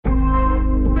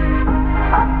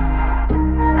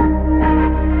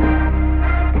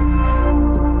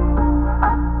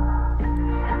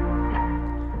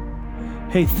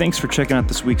Hey, thanks for checking out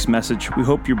this week's message. We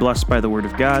hope you're blessed by the Word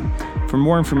of God. For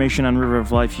more information on River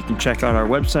of Life, you can check out our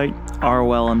website,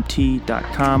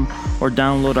 rolmt.com, or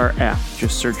download our app.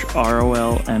 Just search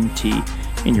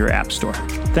ROLMT in your app store.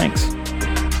 Thanks.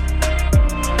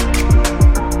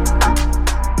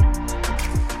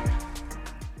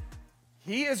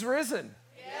 He is risen.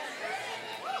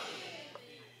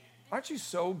 Aren't you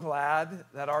so glad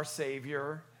that our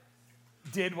Savior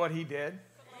did what he did?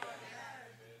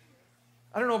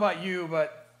 I don't know about you,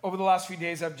 but over the last few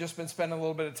days, I've just been spending a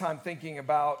little bit of time thinking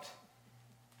about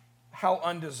how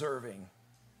undeserving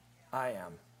I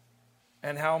am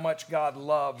and how much God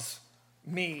loves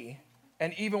me.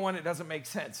 And even when it doesn't make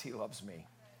sense, he loves me.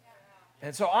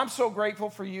 And so I'm so grateful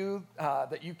for you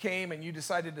that you came and you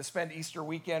decided to spend Easter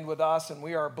weekend with us, and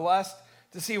we are blessed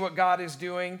to see what God is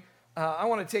doing. I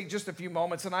want to take just a few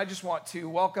moments, and I just want to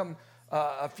welcome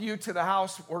a few to the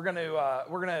house. We're going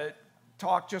to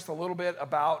talk just a little bit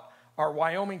about our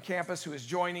Wyoming campus who is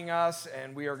joining us,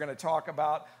 and we are going to talk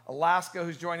about Alaska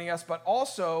who's joining us, but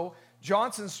also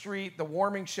Johnson Street, the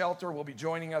warming shelter, will be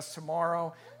joining us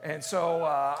tomorrow. And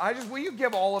so will you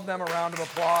give all of them a round of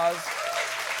applause?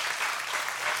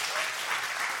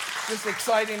 Just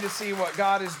exciting to see what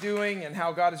God is doing and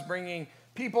how God is bringing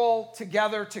people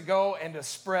together to go and to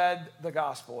spread the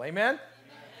gospel. Amen?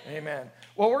 Amen.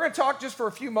 Well, we're going to talk just for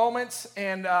a few moments,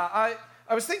 and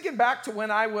I was thinking back to when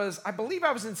I believe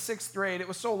I was in 6th grade. It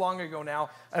was so long ago now,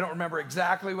 I don't remember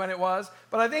exactly when it was,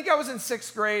 but I think I was in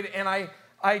 6th grade, and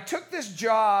I took this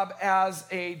job as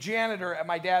a janitor at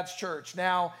my dad's church.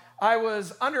 Now, I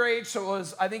was underage, so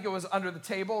I think it was under the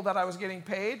table that I was getting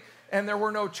paid, and there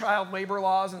were no child labor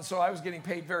laws, and so I was getting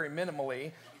paid very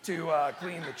minimally to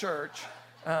clean the church.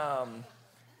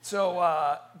 So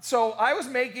I was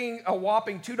making a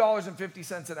whopping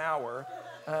 $2.50 an hour.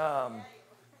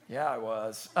 Yeah, I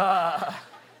was.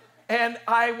 And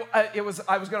I was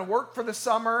going to work for the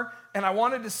summer, and I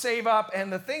wanted to save up.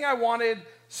 And the thing I wanted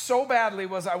so badly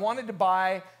was I wanted to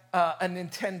buy a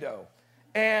Nintendo,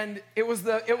 and it was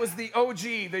the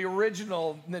OG, the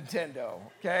original Nintendo.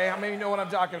 Okay, how many of you know what I'm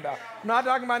talking about? I'm not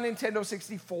talking about Nintendo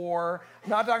 64. I'm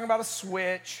not talking about a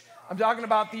Switch. I'm talking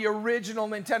about the original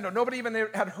Nintendo. Nobody even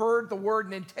had heard the word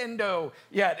Nintendo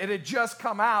yet. It had just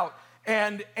come out,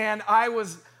 and I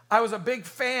was a big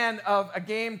fan of a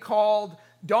game called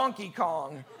Donkey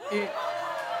Kong.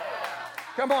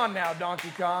 Come on now,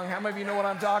 Donkey Kong. How many of you know what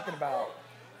I'm talking about?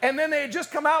 And then they had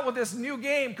just come out with this new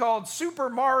game called Super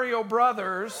Mario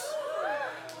Brothers.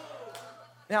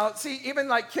 Now, see, even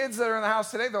like kids that are in the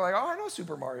house today, they're like, oh, I know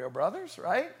Super Mario Brothers,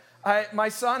 right? My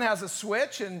son has a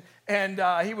Switch, and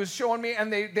he was showing me,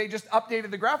 and they just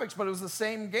updated the graphics, but it was the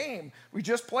same game. We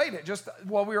just played it just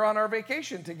while we were on our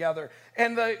vacation together.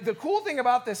 And the cool thing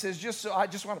about this is I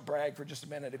just want to brag for just a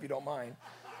minute, if you don't mind.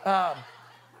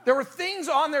 There were things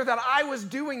on there that I was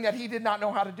doing that he did not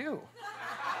know how to do.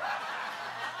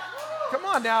 Come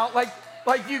on now, like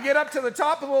you get up to the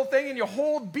top of the little thing and you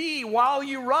hold B while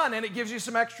you run, and it gives you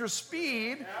some extra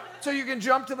speed so you can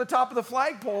jump to the top of the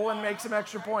flagpole and make some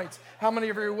extra points. How many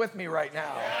of you are with me right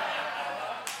now?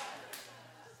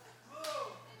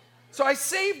 So I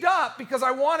saved up because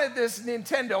I wanted this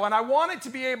Nintendo, and I wanted to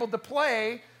be able to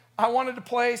play. I wanted to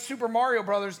play Super Mario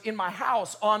Brothers in my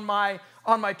house on my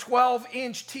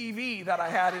 12-inch TV that I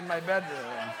had in my bedroom.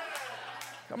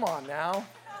 Come on now.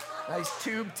 Nice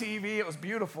tube TV. It was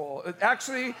beautiful. It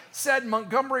actually said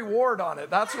Montgomery Ward on it.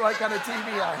 That's what kind of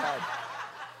TV I had.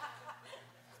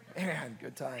 Man,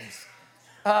 good times.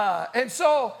 And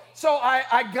so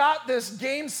I got this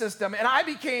game system, and I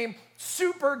became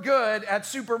super good at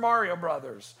Super Mario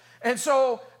Brothers. And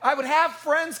so I would have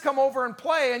friends come over and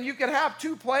play, and you could have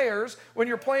 2 players when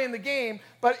you're playing the game.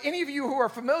 But any of you who are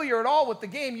familiar at all with the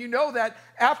game, you know that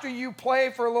after you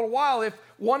play for a little while, if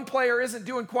one player isn't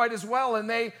doing quite as well and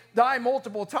they die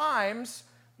multiple times,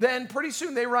 then pretty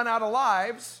soon they run out of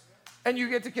lives, and you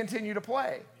get to continue to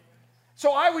play.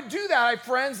 So I would do that. I had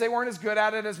friends, they weren't as good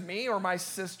at it as me, or my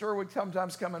sister would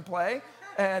sometimes come and play.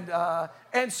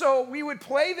 And so we would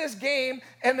play this game,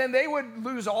 and then they would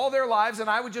lose all their lives, and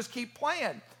I would just keep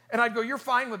playing. And I'd go, you're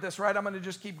fine with this, right? I'm going to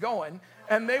just keep going.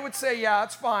 And they would say, yeah,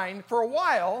 it's fine for a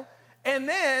while. And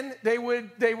then they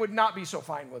would not be so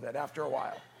fine with it after a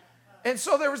while. And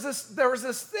so there was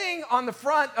this thing on the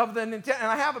front of the Nintendo, and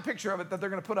I have a picture of it that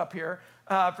they're going to put up here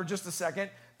for just a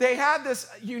second. They had this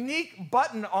unique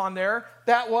button on there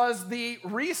that was the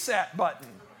reset button.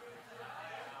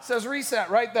 It says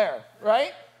reset right there,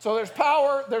 right? So there's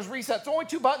power, there's reset. So only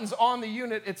 2 buttons on the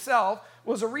unit itself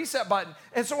was a reset button.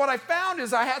 And so what I found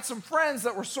is I had some friends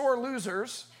that were sore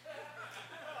losers.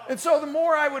 And so the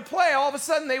more I would play, all of a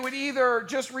sudden they would either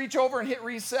just reach over and hit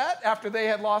reset after they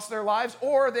had lost their lives,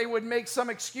 or they would make some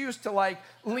excuse to like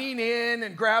lean in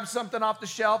and grab something off the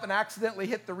shelf and accidentally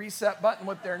hit the reset button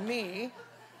with their knee.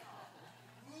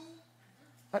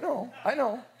 I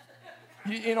know.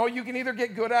 You know, you can either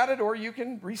get good at it or you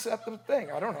can reset the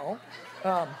thing. I don't know.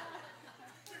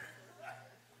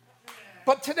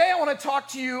 But today I want to talk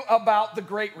to you about the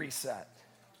Great Reset.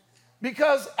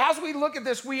 Because as we look at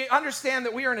this, we understand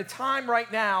that we are in a time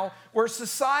right now where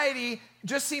society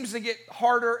just seems to get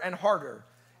harder and harder.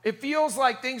 It feels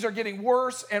like things are getting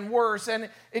worse and worse, and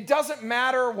it doesn't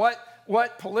matter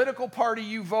what political party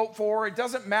you vote for. It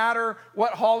doesn't matter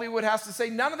what Hollywood has to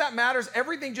say. None of that matters.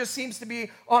 Everything just seems to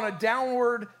be on a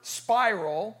downward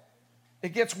spiral.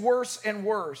 It gets worse and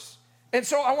worse. And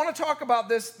so I want to talk about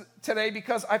this today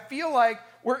because I feel like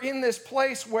we're in this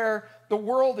place where the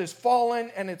world is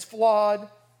fallen and it's flawed.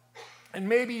 And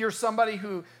maybe you're somebody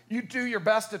who you do your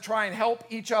best to try and help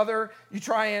each other. You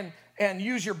try and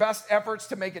use your best efforts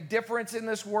to make a difference in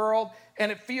this world. And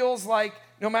it feels like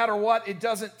no matter what, it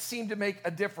doesn't seem to make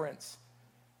a difference.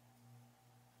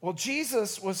 Well,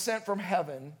 Jesus was sent from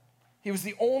heaven. He was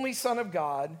the only Son of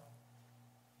God.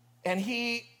 And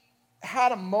he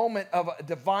had a moment of a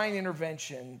divine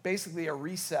intervention, basically a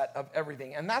reset of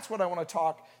everything. And that's what I want to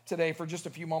talk today for just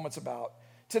a few moments about.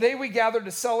 Today we gather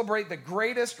to celebrate the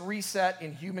greatest reset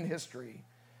in human history,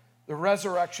 the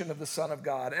resurrection of the Son of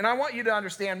God. And I want you to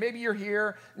understand, maybe you're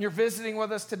here and you're visiting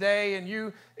with us today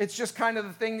and it's just kind of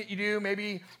the thing that you do.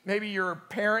 Maybe your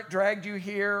parent dragged you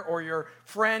here or your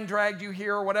friend dragged you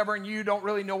here or whatever, and you don't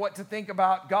really know what to think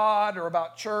about God or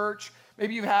about church.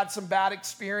 Maybe you've had some bad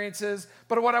experiences.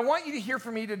 But what I want you to hear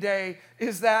from me today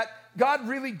is that God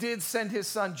really did send his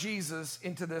son Jesus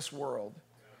into this world.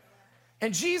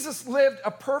 And Jesus lived a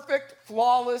perfect,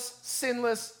 flawless,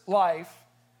 sinless life.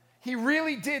 He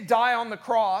really did die on the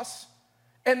cross.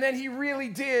 And then he really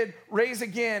did raise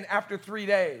again after 3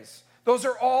 days. Those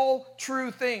are all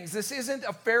true things. This isn't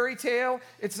a fairy tale.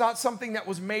 It's not something that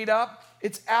was made up.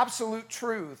 It's absolute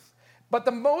truth. But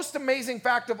the most amazing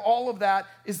fact of all of that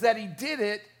is that he did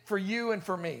it for you and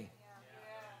for me.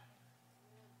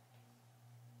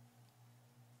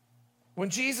 When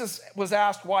Jesus was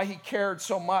asked why he cared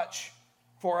so much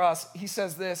for us, he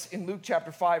says this in Luke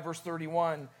chapter 5, verse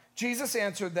 31. Jesus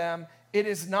answered them, "It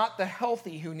is not the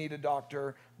healthy who need a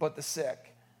doctor, but the sick."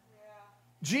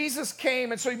 Jesus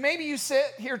came, and so maybe you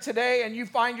sit here today and you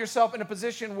find yourself in a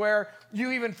position where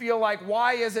you even feel like,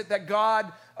 why is it that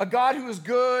God, a God who is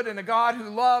good and a God who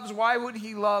loves, why would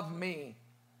he love me?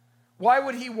 Why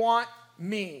would he want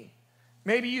me?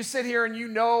 Maybe you sit here and you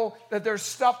know that there's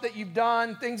stuff that you've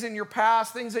done, things in your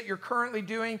past, things that you're currently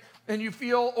doing, and you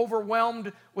feel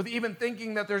overwhelmed with even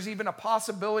thinking that there's even a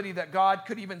possibility that God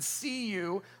could even see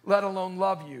you, let alone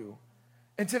love you.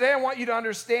 And today I want you to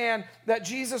understand that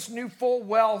Jesus knew full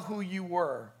well who you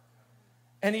were.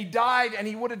 And he died, and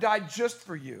he would have died just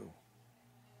for you.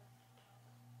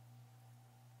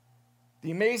 The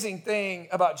amazing thing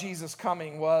about Jesus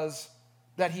coming was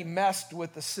that he messed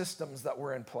with the systems that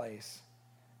were in place.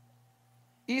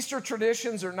 Easter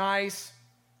traditions are nice,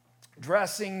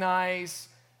 dressing nice,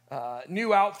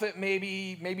 new outfit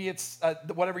maybe it's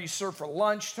whatever you serve for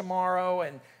lunch tomorrow,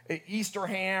 and Easter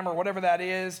ham or whatever that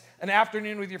is, an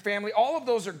afternoon with your family. All of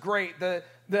those are great.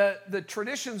 The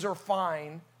traditions are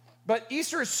fine, but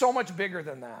Easter is so much bigger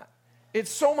than that.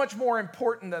 It's so much more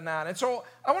important than that. And so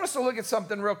I want us to look at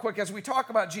something real quick as we talk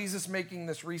about Jesus making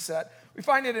this reset. We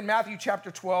find it in Matthew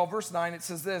chapter 12, verse 9. It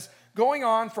says this, "Going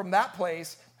on from that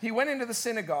place, he went into the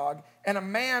synagogue, and a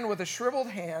man with a shriveled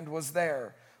hand was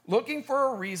there. Looking for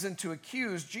a reason to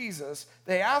accuse Jesus,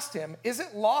 they asked him, 'Is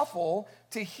it lawful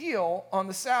to heal on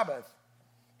the Sabbath?'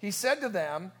 He said to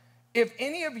them, 'If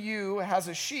any of you has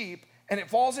a sheep and it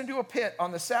falls into a pit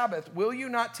on the Sabbath, will you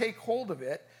not take hold of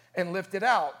it and lift it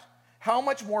out? How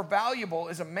much more valuable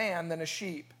is a man than a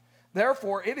sheep?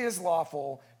 Therefore, it is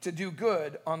lawful to do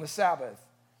good on the Sabbath.'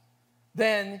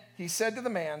 Then he said to the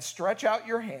man, 'Stretch out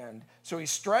your hand.' So he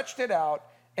stretched it out,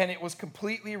 and it was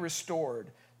completely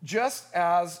restored, just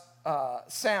as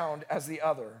sound as the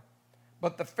other.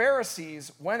 But the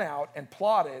Pharisees went out and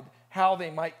plotted how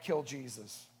they might kill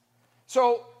Jesus."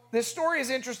 So this story is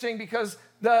interesting because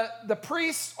the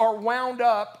priests are wound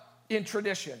up in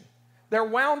tradition. They're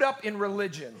wound up in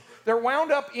religion. They're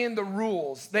wound up in the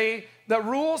rules. The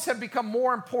rules have become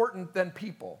more important than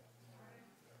people.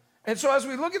 And so as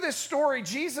we look at this story,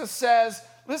 Jesus says,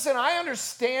 listen, I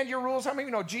understand your rules. How many of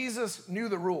you know Jesus knew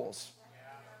the rules?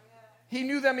 He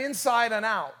knew them inside and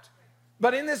out.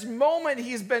 But in this moment,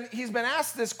 he's been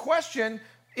asked this question,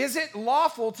 is it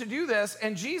lawful to do this?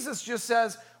 And Jesus just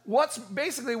says,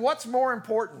 what's more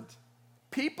important,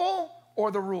 people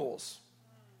or the rules?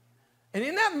 And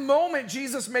in that moment,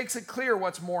 Jesus makes it clear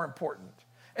what's more important.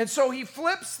 And so he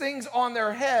flips things on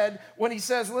their head when he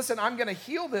says, listen, I'm going to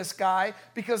heal this guy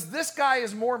because this guy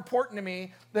is more important to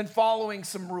me than following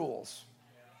some rules.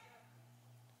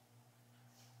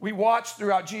 We watched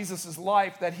throughout Jesus'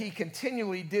 life that he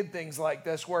continually did things like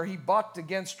this where he bucked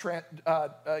against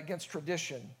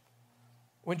tradition.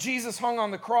 When Jesus hung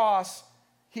on the cross,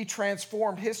 he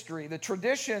transformed history. The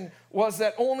tradition was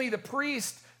that only the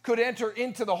priest could enter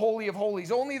into the Holy of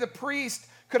Holies. Only the priest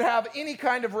could have any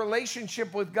kind of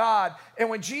relationship with God. And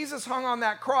when Jesus hung on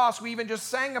that cross, we even just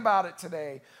sang about it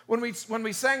today. When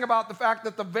we sang about the fact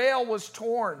that the veil was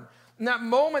torn. In that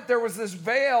moment, there was this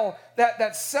veil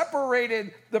that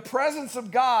separated the presence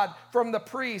of God from the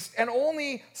priest. And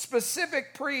only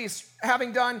specific priests,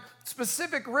 having done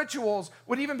specific rituals,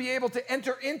 would even be able to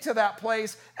enter into that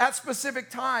place at specific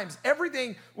times.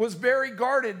 Everything was very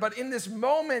guarded. But in this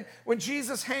moment, when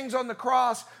Jesus hangs on the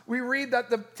cross, we read that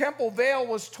the temple veil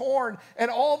was torn. And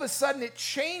all of a sudden, it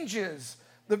changes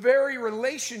the very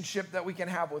relationship that we can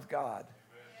have with God.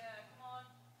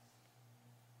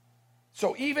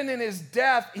 So even in his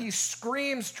death, he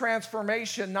screams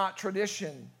transformation, not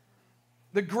tradition.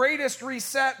 The greatest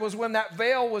reset was when that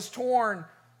veil was torn,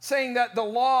 saying that the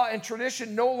law and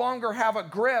tradition no longer have a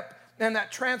grip and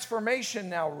that transformation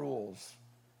now rules.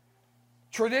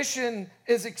 Tradition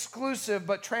is exclusive,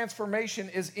 but transformation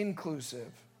is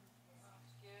inclusive.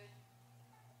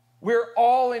 We're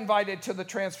all invited to the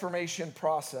transformation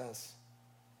process.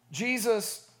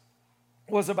 Jesus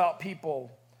was about people.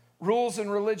 Rules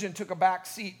and religion took a back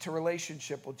seat to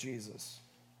relationship with Jesus.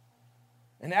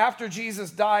 And after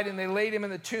Jesus died and they laid him in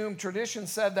the tomb, tradition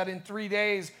said that in 3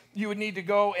 days you would need to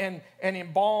go and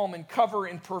embalm and cover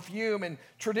in perfume. And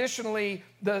traditionally,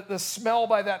 the smell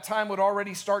by that time would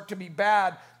already start to be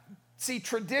bad. See,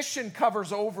 tradition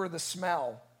covers over the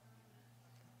smell.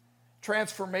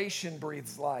 Transformation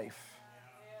breathes life.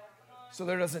 So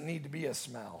there doesn't need to be a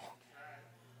smell.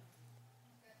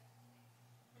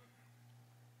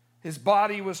 His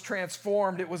body was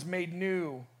transformed. It was made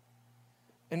new.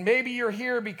 And maybe you're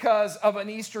here because of an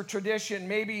Easter tradition.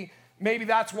 Maybe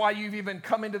that's why you've even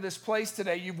come into this place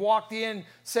today. You've walked in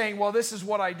saying, well, this is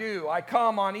what I do. I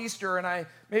come on Easter and I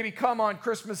maybe come on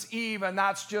Christmas Eve, and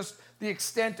that's just the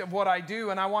extent of what I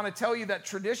do. And I want to tell you that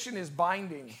tradition is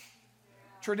binding.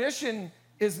 Tradition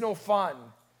is no fun.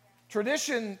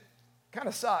 Tradition kind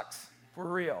of sucks, if we're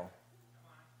real.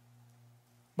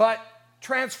 But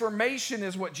transformation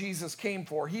is what Jesus came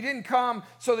for. He didn't come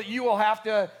so that you will have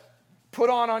to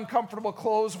put on uncomfortable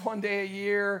clothes one day a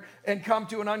year and come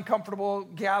to an uncomfortable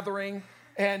gathering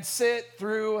and sit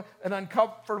through an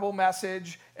uncomfortable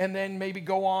message and then maybe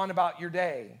go on about your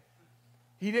day.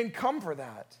 He didn't come for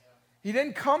that. He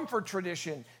didn't come for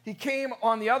tradition. He came,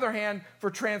 on the other hand,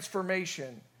 for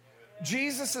transformation.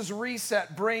 Jesus'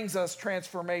 reset brings us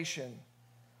transformation.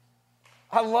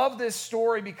 I love this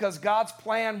story because God's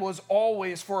plan was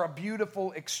always for a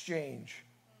beautiful exchange.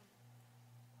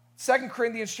 2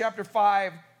 Corinthians chapter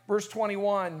 5, verse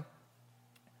 21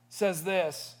 says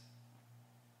this: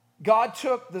 God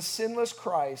took the sinless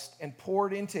Christ and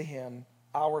poured into him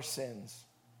our sins.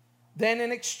 Then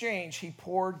in exchange, he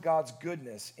poured God's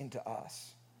goodness into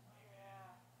us.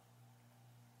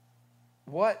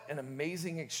 What an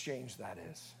amazing exchange that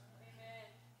is.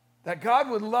 That God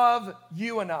would love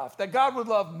you enough, that God would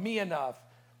love me enough,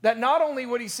 that not only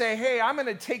would he say, hey, I'm going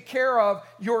to take care of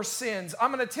your sins,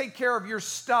 I'm going to take care of your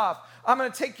stuff, I'm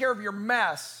going to take care of your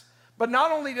mess, but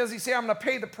not only does he say, I'm going to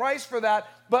pay the price for that,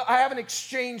 but I have an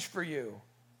exchange for you.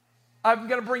 I'm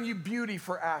going to bring you beauty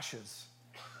for ashes.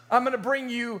 I'm going to bring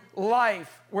you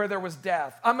life where there was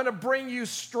death. I'm going to bring you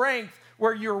strength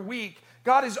where you're weak.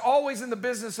 God is always in the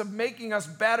business of making us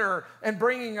better and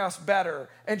bringing us better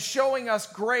and showing us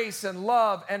grace and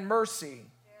love and mercy.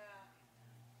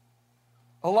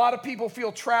 A lot of people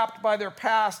feel trapped by their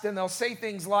past, and they'll say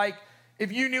things like,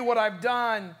 if you knew what I've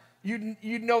done,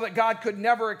 you'd know that God could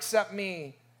never accept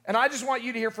me. And I just want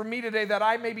you to hear from me today that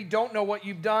I maybe don't know what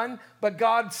you've done, but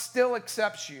God still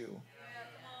accepts you.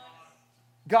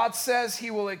 God says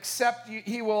he will accept you,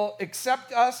 he will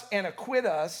accept us and acquit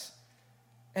us.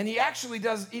 And he actually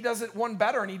does it one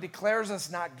better, and he declares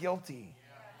us not guilty.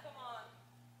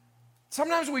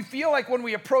 Sometimes we feel like when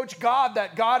we approach God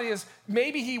that God is,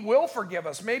 maybe he will forgive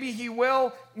us. Maybe he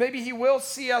will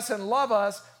see us and love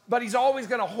us, but he's always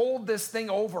going to hold this thing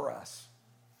over us.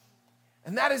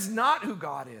 And that is not who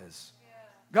God is.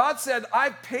 God said,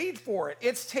 I've paid for it.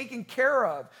 It's taken care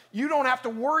of. You don't have to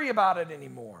worry about it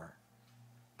anymore.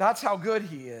 That's how good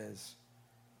he is.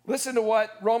 Listen to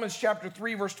what Romans chapter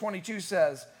 3, verse 22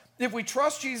 says. If we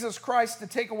trust Jesus Christ to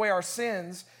take away our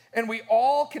sins, and we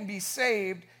all can be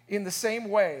saved in the same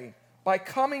way by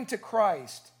coming to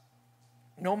Christ,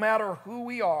 no matter who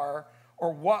we are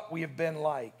or what we have been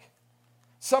like.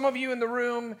 Some of you in the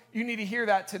room, you need to hear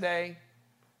that today,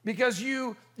 because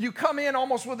you come in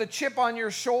almost with a chip on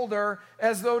your shoulder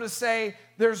as though to say,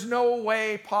 there's no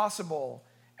way possible.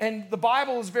 And the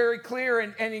Bible is very clear,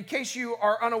 and in case you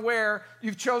are unaware,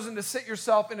 you've chosen to sit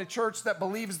yourself in a church that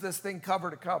believes this thing cover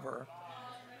to cover.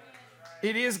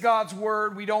 It is God's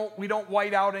word. We don't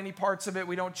white out any parts of it.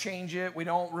 We don't change it. We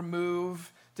don't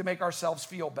remove to make ourselves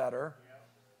feel better.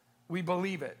 We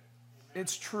believe it.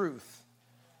 It's truth.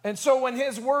 And so when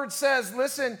his word says,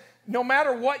 listen, no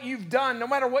matter what you've done, no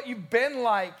matter what you've been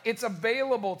like, it's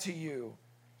available to you.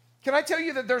 Can I tell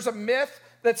you that there's a myth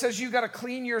that says you got to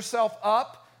clean yourself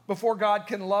up before God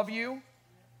can love you?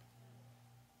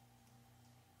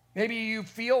 Maybe you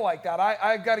feel like that.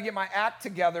 I've got to get my act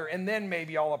together and then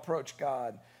maybe I'll approach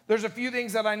God. There's a few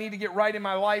things that I need to get right in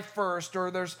my life first, or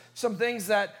there's some things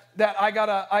that I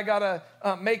gotta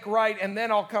make right, and then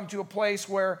I'll come to a place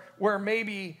where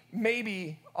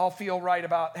maybe I'll feel right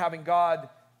about having God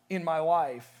in my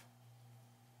life.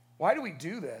 Why do we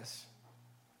do this?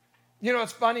 You know,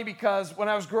 it's funny because when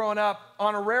I was growing up,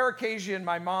 on a rare occasion,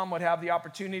 my mom would have the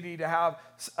opportunity to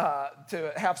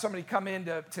have somebody come in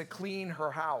to clean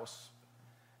her house.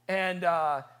 And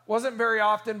wasn't very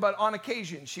often, but on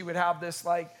occasion, she would have this,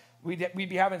 like, we'd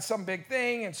be having some big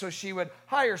thing, and so she would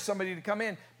hire somebody to come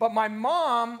in. But my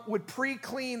mom would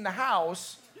pre-clean the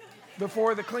house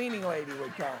before the cleaning lady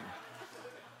would come.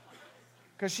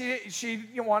 Because she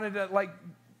wanted to, like,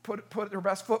 put her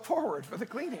best foot forward for the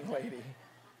cleaning lady.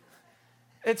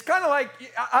 It's kind of like,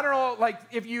 I don't know, like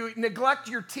if you neglect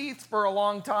your teeth for a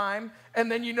long time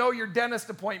and then you know your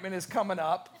dentist appointment is coming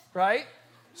up, right?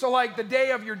 So like the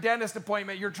day of your dentist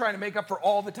appointment, you're trying to make up for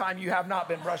all the time you have not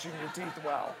been brushing your teeth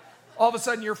well. All of a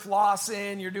sudden you're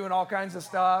flossing, you're doing all kinds of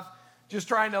stuff, just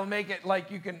trying to make it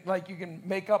like you can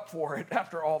make up for it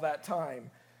after all that time.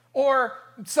 Or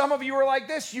some of you are like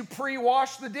this, you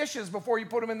pre-wash the dishes before you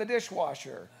put them in the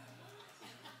dishwasher.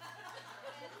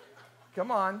 Come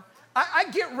on. I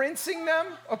get rinsing them.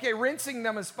 Okay, rinsing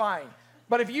them is fine.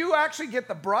 But if you actually get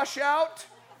the brush out,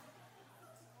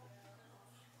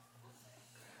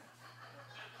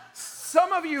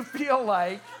 some of you feel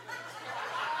like,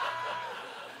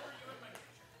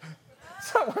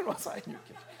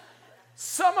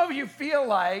 some of you feel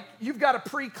like you've got to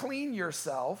pre-clean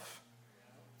yourself.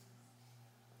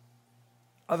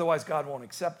 Otherwise, God won't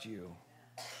accept you.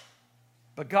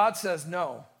 But God says,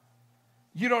 no.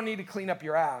 You don't need to clean up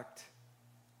your act.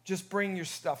 Just bring your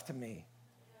stuff to me.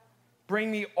 Bring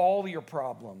me all your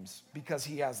problems because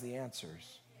he has the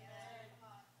answers.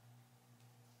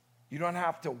 You don't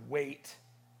have to wait.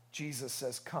 Jesus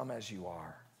says, come as you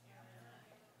are.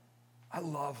 I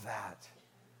love that.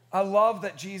 I love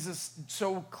that Jesus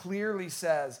so clearly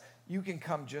says, you can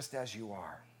come just as you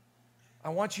are. I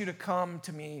want you to come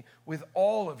to me with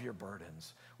all of your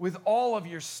burdens, with all of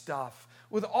your stuff,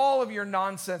 with all of your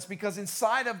nonsense, because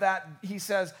inside of that, he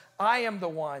says, I am the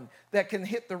one that can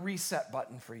hit the reset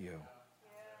button for you.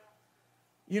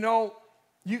 You know,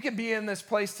 you can be in this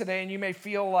place today and you may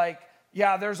feel like,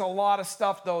 yeah, there's a lot of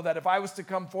stuff, though, that if I was to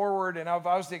come forward and if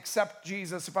I was to accept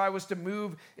Jesus, if I was to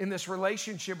move in this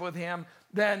relationship with him,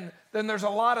 then there's a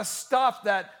lot of stuff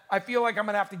that I feel like I'm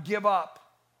going to have to give up.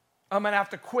 I'm going to have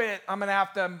to quit. I'm going to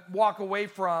have to walk away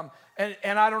from.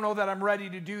 And I don't know that I'm ready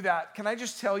to do that. Can I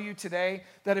just tell you today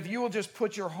that if you will just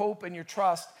put your hope and your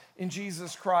trust in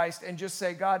Jesus Christ and just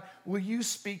say, God, will you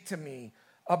speak to me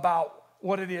about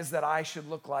what it is that I should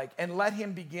look like? And let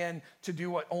him begin to do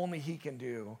what only he can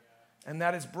do. And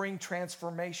that is bring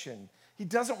transformation. He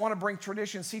doesn't want to bring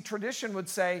tradition. See, tradition would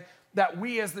say that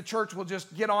we as the church will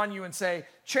just get on you and say,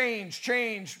 change,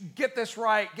 get this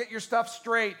right, get your stuff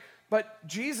straight. But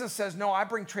Jesus says, no, I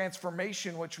bring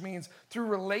transformation, which means through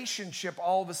relationship,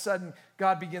 all of a sudden,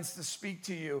 God begins to speak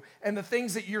to you. And the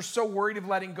things that you're so worried of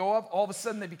letting go of, all of a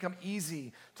sudden they become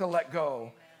easy to let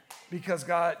go because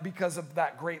of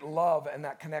that great love and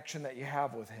that connection that you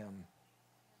have with him.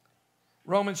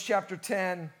 Romans chapter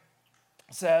 10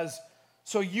 says,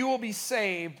 so you will be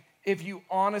saved if you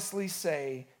honestly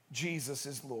say Jesus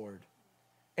is Lord.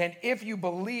 And if you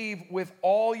believe with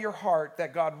all your heart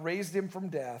that God raised him from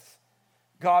death,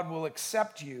 God will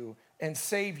accept you and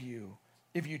save you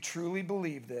if you truly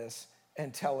believe this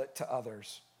and tell it to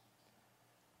others.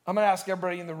 I'm going to ask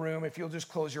everybody in the room if you'll just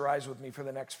close your eyes with me for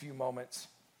the next few moments.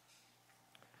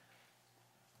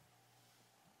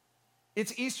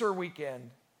 It's Easter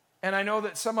weekend. And I know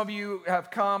that some of you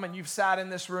have come and you've sat in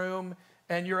this room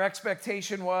and your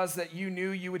expectation was that you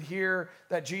knew you would hear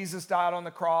that Jesus died on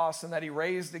the cross and that he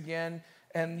raised again,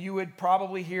 and you would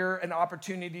probably hear an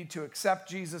opportunity to accept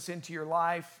Jesus into your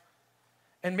life.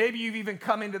 And maybe you've even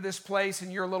come into this place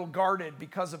and you're a little guarded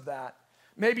because of that.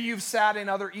 Maybe you've sat in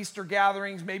other Easter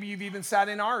gatherings. Maybe you've even sat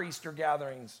in our Easter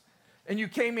gatherings. And you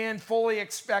came in fully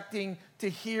expecting to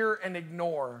hear and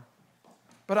ignore.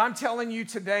 But I'm telling you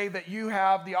today that you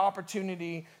have the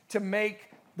opportunity to make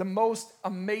the most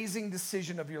amazing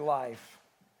decision of your life.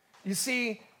 You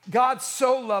see, God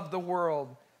so loved the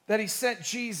world that he sent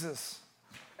Jesus.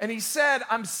 And he said,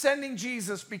 I'm sending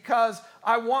Jesus because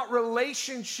I want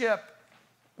relationship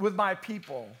with my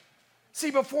people. See,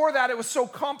 before that, it was so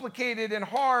complicated and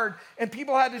hard, and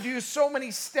people had to do so many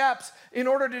steps in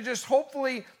order to just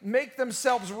hopefully make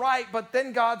themselves right. But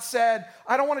then God said,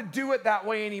 I don't want to do it that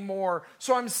way anymore.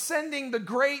 So I'm sending the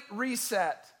great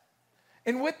reset.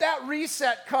 And with that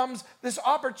reset comes this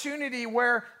opportunity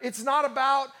where it's not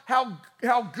about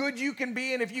how good you can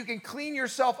be and if you can clean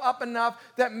yourself up enough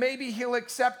that maybe he'll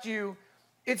accept you.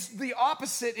 It's the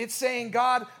opposite. It's saying,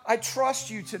 God, I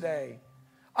trust you today.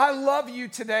 I love you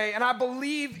today, and I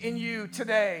believe in you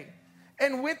today.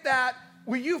 And with that,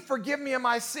 will you forgive me of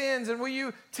my sins, and will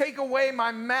you take away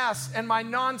my mess and my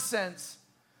nonsense?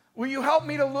 Will you help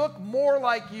me to look more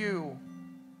like you?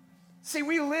 See,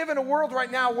 we live in a world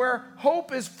right now where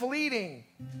hope is fleeting.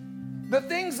 The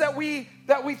things that we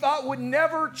thought would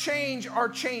never change are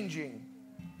changing.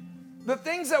 The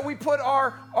things that we put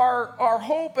our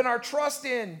hope and our trust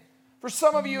in, for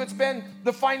some of you, it's been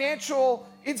the financial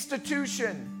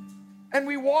institution. And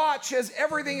we watch as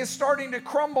everything is starting to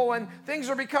crumble and things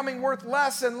are becoming worth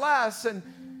less and less. And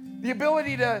the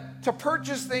ability to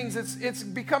purchase things, it's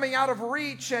becoming out of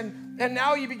reach. And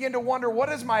now you begin to wonder, what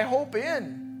is my hope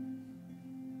in?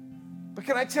 But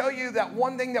can I tell you that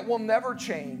one thing that will never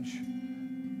change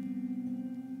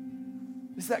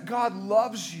is that God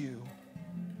loves you,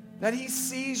 that he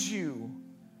sees you,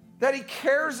 that he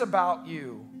cares about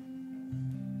you.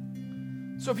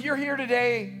 So if you're here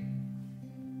today,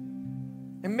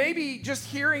 and maybe just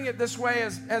hearing it this way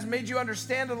has made you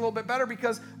understand it a little bit better,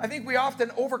 because I think we often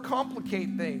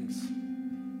overcomplicate things.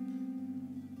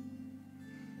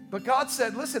 But God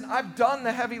said, listen, I've done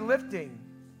the heavy lifting.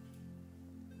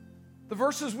 The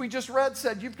verses we just read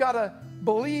said you've got to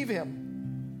believe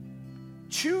him,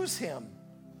 choose him,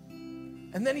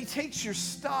 and then he takes your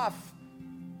stuff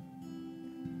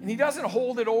and he doesn't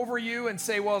hold it over you and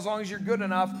say, well, as long as you're good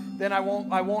enough, then I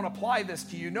won't apply this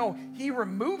to you. No, he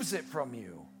removes it from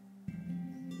you.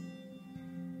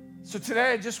 So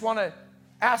today I just want to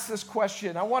ask this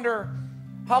question. I wonder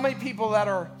how many people that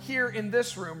are here in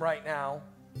this room right now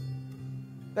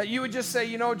that you would just say,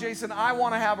 you know, Jason, I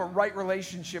want to have a right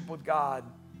relationship with God.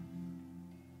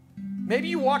 Maybe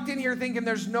you walked in here thinking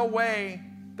there's no way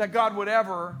that God would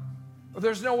ever, or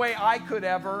there's no way I could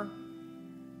ever.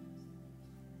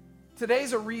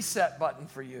 Today's a reset button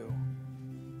for you.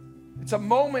 It's a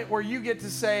moment where you get to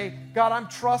say, God, I'm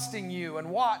trusting you.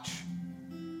 And watch.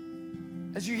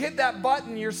 As you hit that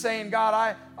button, you're saying,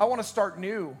 God, I want to start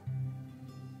new.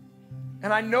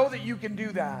 And I know that you can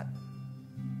do that.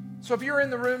 So if you're in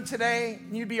the room today,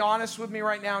 and you'd be honest with me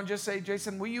right now and just say,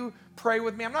 Jason, will you pray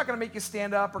with me? I'm not going to make you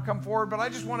stand up or come forward, but I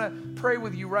just want to pray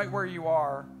with you right where you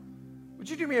are. Would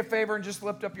you do me a favor and just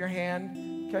lift up your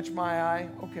hand? Catch my eye.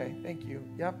 Okay, thank you.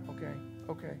 Yep, okay.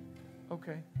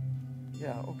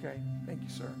 Yeah, okay. Thank you,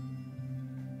 sir.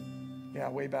 Yeah,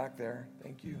 way back there.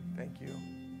 Thank you.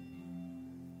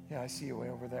 Yeah, I see you way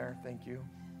over there. Thank you.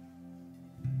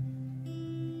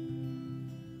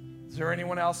 Is there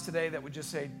anyone else today that would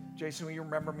just say, Jason, will you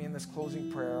remember me in this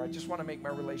closing prayer? I just want to make my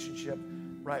relationship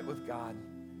right with God.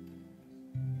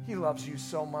 He loves you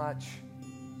so much.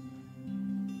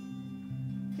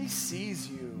 He sees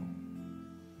you.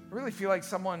 I really feel like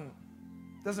someone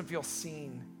doesn't feel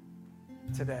seen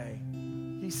today.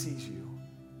 He sees you.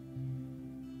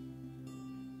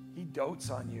 He dotes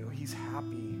on you. He's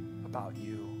happy about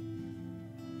you.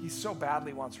 He so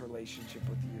badly wants a relationship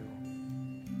with you.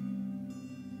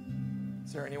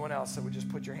 Is there anyone else that would just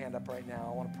put your hand up right now?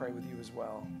 I want to pray with you as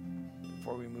well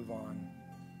before we move on.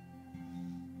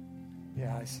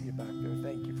 Yeah, I see you back there.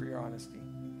 Thank you for your honesty.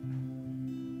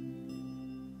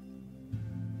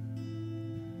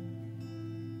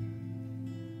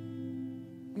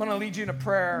 I'm going to lead you in a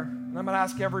prayer, and I'm going to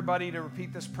ask everybody to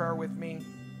repeat this prayer with me.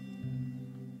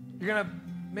 You're going to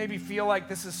maybe feel like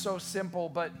this is so simple,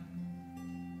 but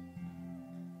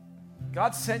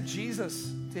God sent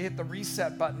Jesus to hit the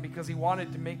reset button because he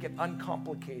wanted to make it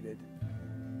uncomplicated.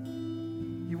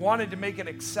 He wanted to make it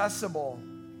accessible.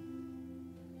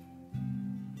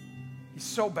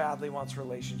 so badly wants a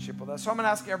relationship with us. So I'm going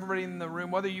to ask everybody in the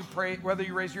room, whether you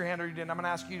raise your hand or you didn't, I'm going to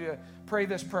ask you to pray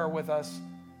this prayer with us.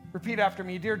 Repeat after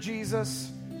me. Dear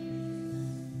Jesus,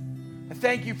 I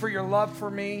thank you for your love for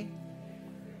me.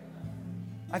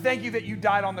 I thank you that you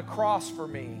died on the cross for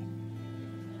me.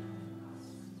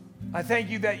 I thank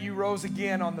you that you rose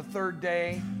again on the third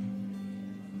day.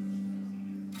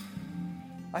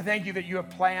 I thank you that you have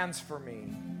plans for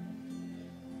me.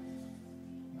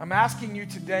 I'm asking you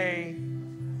today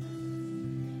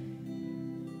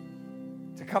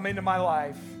to come into my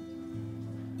life.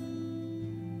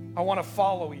 I want to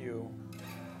follow you.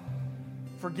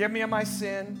 Forgive me of my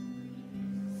sin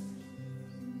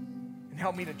and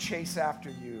help me to chase after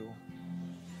you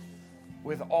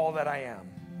with all that I am.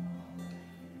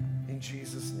 In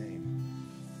Jesus' name,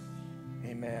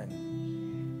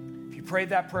 amen. If you prayed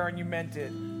that prayer and you meant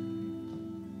it,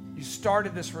 you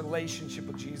started this relationship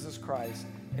with Jesus Christ,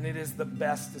 and it is the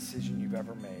best decision you've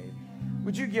ever made.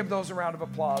 Would you give those a round of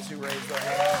applause who raised their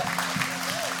hand?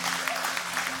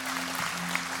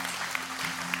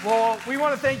 Well, we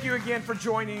want to thank you again for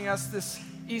joining us this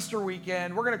Easter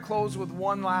weekend. We're going to close with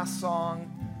one last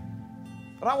song.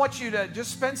 But I want you to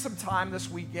just spend some time this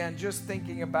weekend just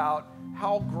thinking about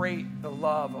how great the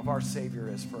love of our Savior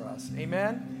is for us.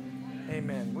 Amen?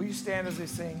 Amen. Will you stand as they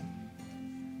sing?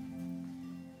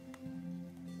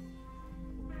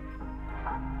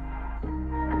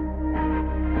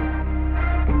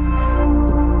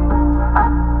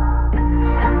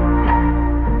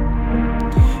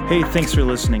 Hey, thanks for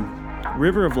listening.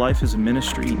 River of Life is a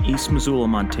ministry in East Missoula,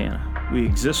 Montana. We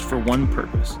exist for one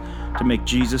purpose, to make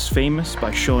Jesus famous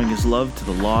by showing his love to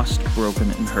the lost,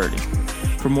 broken, and hurting.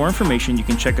 For more information, you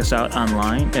can check us out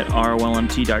online at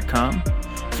rolmt.com.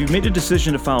 If you've made a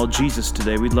decision to follow Jesus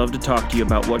today, we'd love to talk to you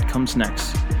about what comes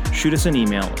next. Shoot us an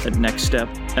email at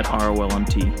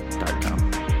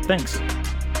nextstep@rolmt.com. Thanks.